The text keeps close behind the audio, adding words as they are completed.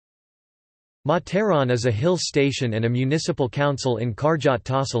Matheran is a hill station and a municipal council in Karjat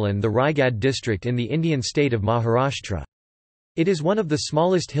Tahsilan, the Raigad district in the Indian state of Maharashtra. It is one of the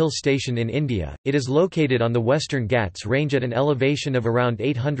smallest hill station in India. It is located on the Western Ghats range at an elevation of around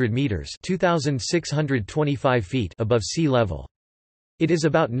 800 meters (2625 feet) above sea level. It is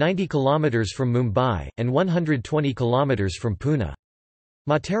about 90 kilometers from Mumbai and 120 kilometers from Pune.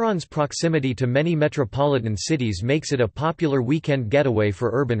 Matheran's proximity to many metropolitan cities makes it a popular weekend getaway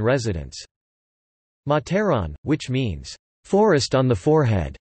for urban residents. Matheran, which means, "forest on the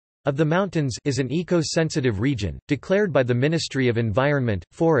forehead" of the mountains, is an eco-sensitive region, declared by the Ministry of Environment,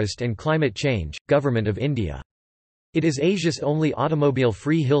 Forest and Climate Change, Government of India. It is Asia's only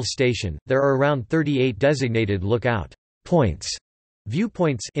automobile-free hill station. There are around 38 designated lookout points,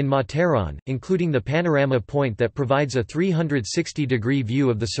 viewpoints in Matheran, including the panorama point that provides a 360-degree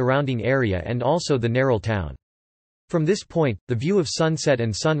view of the surrounding area and also the Neral town. From this point, the view of sunset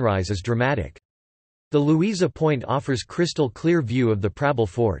and sunrise is dramatic. The Louisa Point offers crystal clear view of the Prabal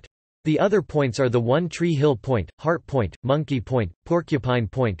Fort. The other points are the One Tree Hill Point, Heart Point, Monkey Point, Porcupine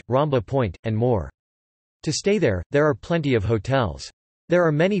Point, Ramba Point, and more. To stay there are plenty of hotels. There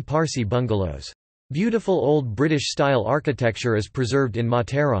are many Parsi bungalows. Beautiful old British-style architecture is preserved in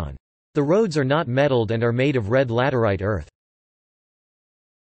Matheran. The roads are not metalled and are made of red laterite earth.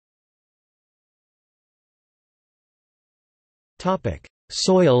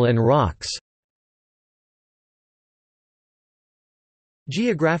 Soil and rocks.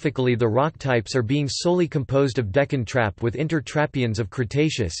 Geographically, the rock types are being solely composed of Deccan Trap with intertrapians of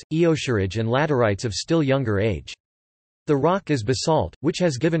Cretaceous, Eosarge and laterites of still younger age. The rock is basalt, which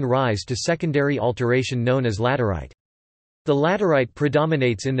has given rise to secondary alteration known as laterite. The laterite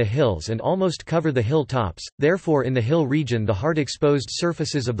predominates in the hills and almost cover the hill tops, therefore in the hill region the hard exposed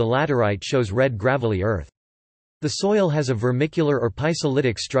surfaces of the laterite shows red gravelly earth. The soil has a vermicular or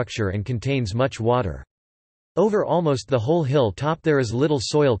pisolitic structure and contains much water. Over almost the whole hill top there is little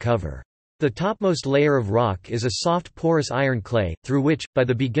soil cover. The topmost layer of rock is a soft porous iron clay, through which, by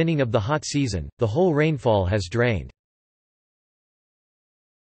the beginning of the hot season, the whole rainfall has drained.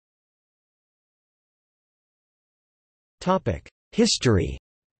 History.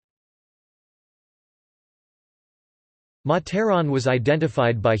 Matheran was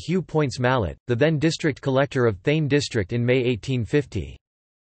identified by Hugh Poyntz Mallet, the then district collector of Thane district in May 1850.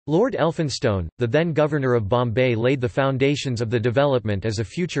 Lord Elphinstone, the then Governor of Bombay, laid the foundations of the development as a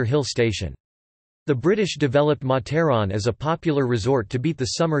future hill station. The British developed Matheran as a popular resort to beat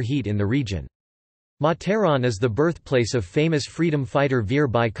the summer heat in the region. Matheran is the birthplace of famous freedom fighter Veer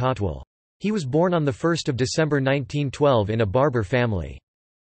Bai Kotwal. He was born on 1 December 1912 in a Barber family.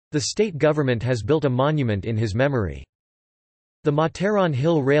 The state government has built a monument in his memory. The Matheran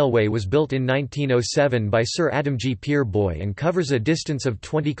Hill Railway was built in 1907 by Sir Adamji Peerboy and covers a distance of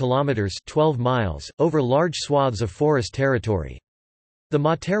 20 kilometres (12 miles), over large swaths of forest territory. The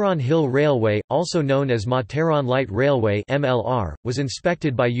Matheran Hill Railway, also known as Matheran Light Railway (MLR), was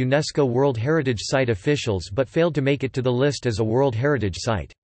inspected by UNESCO World Heritage Site officials but failed to make it to the list as a World Heritage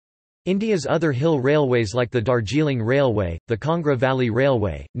Site. India's other hill railways like the Darjeeling Railway, the Kangra Valley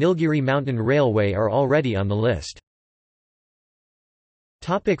Railway, Nilgiri Mountain Railway are already on the list.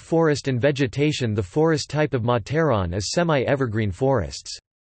 Forest and vegetation. The forest type of Matheran is semi-evergreen forests.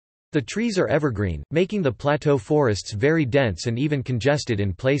 The trees are evergreen, making the plateau forests very dense and even congested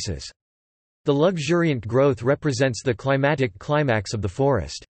in places. The luxuriant growth represents the climatic climax of the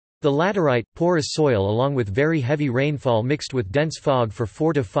forest. The laterite, porous soil along with very heavy rainfall mixed with dense fog for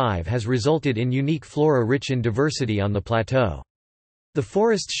 4 to 5 has resulted in unique flora rich in diversity on the plateau. The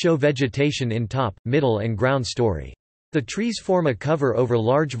forests show vegetation in top, middle and ground story. The trees form a cover over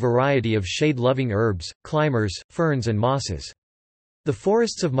large variety of shade-loving herbs, climbers, ferns and mosses. The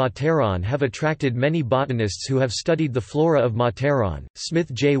forests of Matheran have attracted many botanists who have studied the flora of Matheran.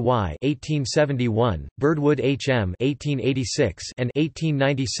 Smith J. Y. (1871), Birdwood H. M. (1886) and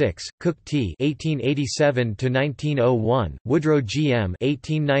 1896, Cook T. (1887–1901), Woodrow G. M.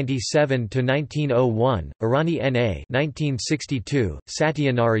 (1897–1901), Irani N. A. (1962),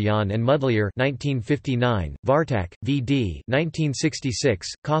 Satyanarayan and Mudliar (1959), Vartak, V. D. (1966),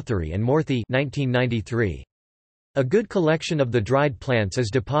 Kothari and Morthy (1993). A good collection of the dried plants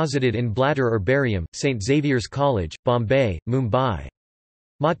is deposited in Bladder Herbarium, St. Xavier's College, Bombay, Mumbai.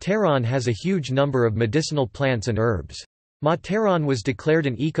 Matheran has a huge number of medicinal plants and herbs. Matheran was declared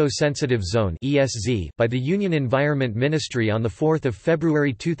an eco-sensitive zone (ESZ) by the Union Environment Ministry on 4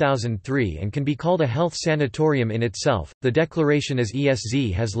 February 2003 and can be called a health sanatorium in itself. The declaration as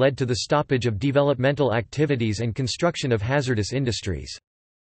ESZ has led to the stoppage of developmental activities and construction of hazardous industries.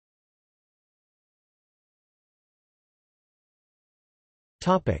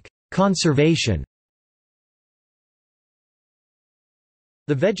 Conservation.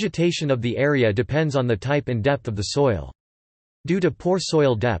 The vegetation of the area depends on the type and depth of the soil. Due to poor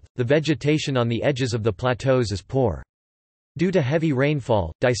soil depth, the vegetation on the edges of the plateaus is poor. Due to heavy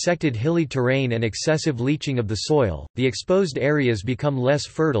rainfall, dissected hilly terrain and excessive leaching of the soil, the exposed areas become less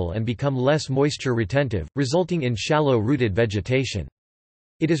fertile and become less moisture retentive, resulting in shallow-rooted vegetation.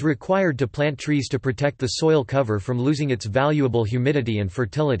 It is required to plant trees to protect the soil cover from losing its valuable humidity and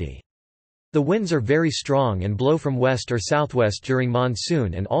fertility. The winds are very strong and blow from west or southwest during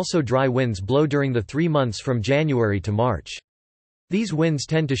monsoon, and also dry winds blow during the 3 months from January to March. These winds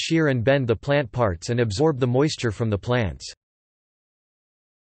tend to shear and bend the plant parts and absorb the moisture from the plants.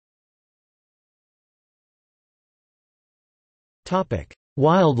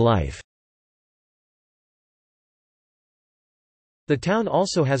 Wildlife. The town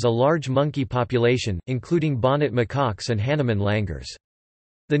also has a large monkey population, including bonnet macaques and Hanuman langurs.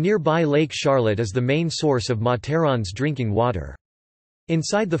 The nearby Lake Charlotte is the main source of Matheran's drinking water.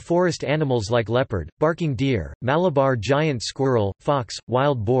 Inside the forest, animals like leopard, barking deer, Malabar giant squirrel, fox,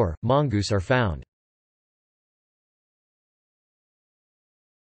 wild boar, mongoose are found.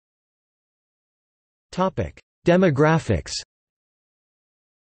 Demographics.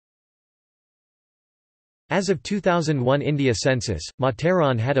 As of 2001 India census,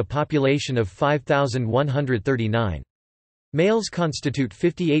 Matheran had a population of 5,139. Males constitute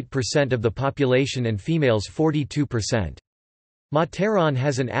 58% of the population and females 42%. Matheran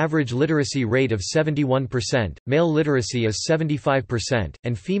has an average literacy rate of 71%, male literacy is 75%,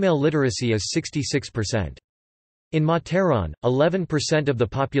 and female literacy is 66%. In Matheran, 11% of the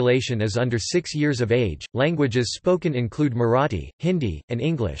population is under 6 years of age. Languages spoken include Marathi, Hindi, and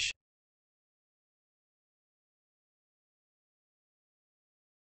English.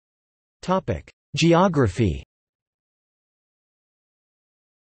 Geography.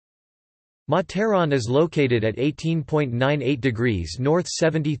 Matheran is located at 18.98 degrees north,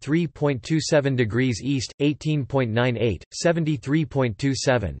 73.27 degrees east, 18.98,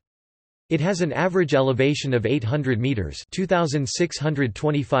 73.27. It has an average elevation of 800 meters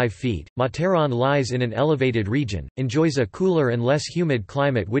 (2,625 feet). Matheran lies in an elevated region, enjoys a cooler and less humid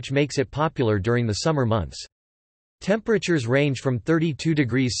climate which makes it popular during the summer months. Temperatures range from 32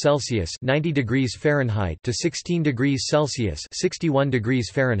 degrees Celsius (90 degrees Fahrenheit) to 16 degrees Celsius (61 degrees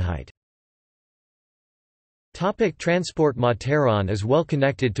Fahrenheit). Transport. Matheran is well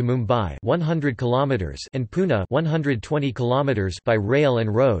connected to Mumbai 100 km and Pune 120 km by rail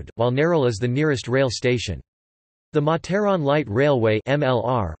and road, while Nerul is the nearest rail station. The Matheran Light Railway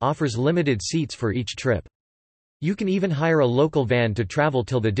 (MLR) offers limited seats for each trip. You can even hire a local van to travel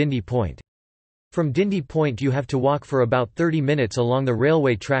till the Dindi point. From Dindi point you have to walk for about 30 minutes along the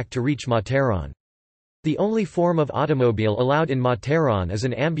railway track to reach Matheran. The only form of automobile allowed in Matheran is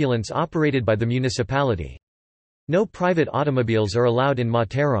an ambulance operated by the municipality. No private automobiles are allowed in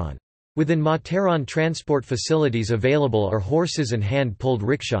Matheran. Within Matheran, transport facilities available are horses and hand-pulled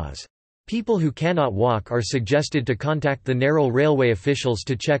rickshaws. People who cannot walk are suggested to contact the Nerul railway officials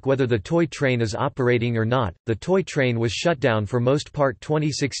to check whether the toy train is operating or not. The toy train was shut down for most part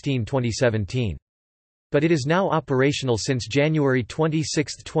 2016-2017. But it is now operational since January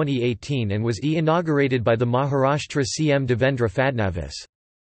 26, 2018 and was inaugurated by the Maharashtra CM Devendra Fadnavis.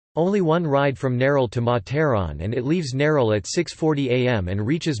 Only one ride from Nerul to Matheran, and it leaves Nerul at 6:40 am and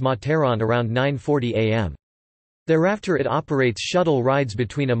reaches Matheran around 9:40 am. Thereafter it operates shuttle rides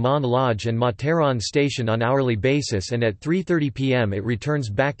between Aman Lodge and Matheran station on hourly basis, and at 3:30 pm it returns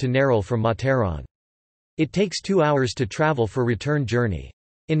back to Nerul from Matheran. It takes 2 hours to travel for return journey.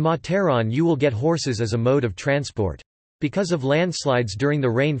 In Matheran you will get horses as a mode of transport. Because of landslides during the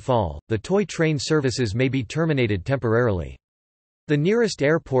rainfall, the toy train services may be terminated temporarily. The nearest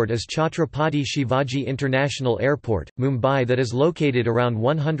airport is Chhatrapati Shivaji International Airport, Mumbai, that is located around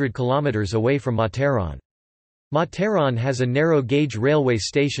 100 km away from Matheran. Matheran has a narrow-gauge railway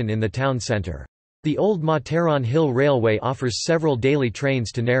station in the town centre. The old Matheran Hill Railway offers several daily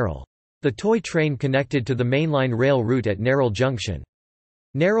trains to Nerul. The toy train connected to the mainline rail route at Nerul Junction.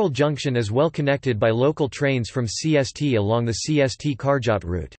 Nerul Junction is well connected by local trains from CST along the CST Karjat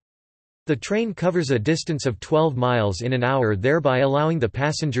route. The train covers a distance of 12 miles in an hour, thereby allowing the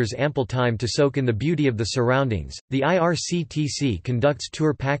passengers ample time to soak in the beauty of the surroundings. The IRCTC conducts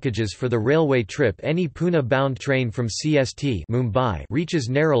tour packages for the railway trip. Any Pune-bound train from CST Mumbai reaches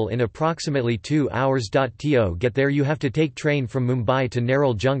Nerul in approximately 2 hours. To get there you have to take train from Mumbai to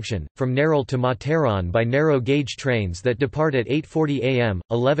Nerul Junction, from Nerul to Matheran by narrow-gauge trains that depart at 8:40 am,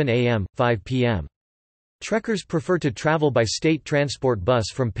 11 am, 5 pm. Trekkers prefer to travel by state transport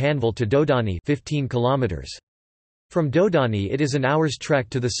bus from Panvel to Dodani 15 km. From Dodani it is an hour's trek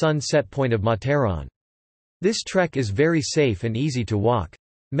to the sun-set point of Matheran. This trek is very safe and easy to walk.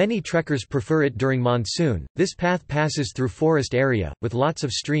 Many trekkers prefer it during monsoon. This path passes through forest area, with lots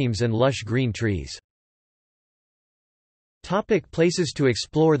of streams and lush green trees. Places to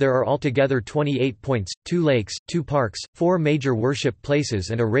explore. There are altogether 28 points, 2 lakes, 2 parks, 4 major worship places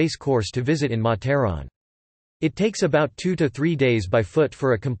and a race course to visit in Matheran. It takes about 2 to 3 days by foot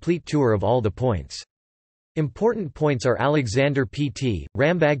for a complete tour of all the points. Important points are Alexander Pt,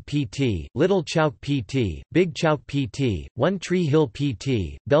 Rambag Pt, Little Chowk Pt, Big Chowk Pt, One Tree Hill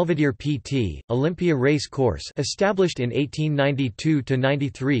Pt, Belvedere Pt, Olympia Race Course established in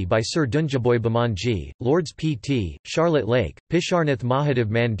 1892–93 by Sir Dunjaboy Bamanji, Lords Pt, Charlotte Lake, Pisharnath Mahadev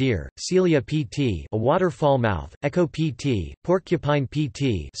Mandir, Celia Pt, a waterfall mouth, Echo Pt, Porcupine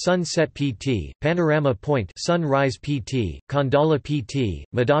Pt, Sunset Pt, Panorama Point, Sunrise Pt, Khandala Pt,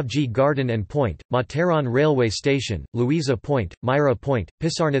 Madhavji Garden and Point, Matheran Railway Station, Louisa Point, Myra Point,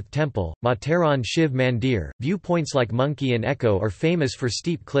 Pisarnath Temple, Matheran Shiv Mandir. Viewpoints like Monkey and Echo are famous for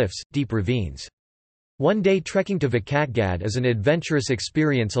steep cliffs, deep ravines. One-day trekking to Vikatgad is an adventurous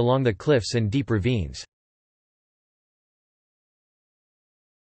experience along the cliffs and deep ravines.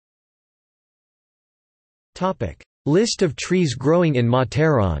 List of trees growing in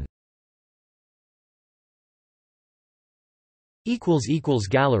Matheran.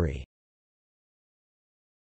 Gallery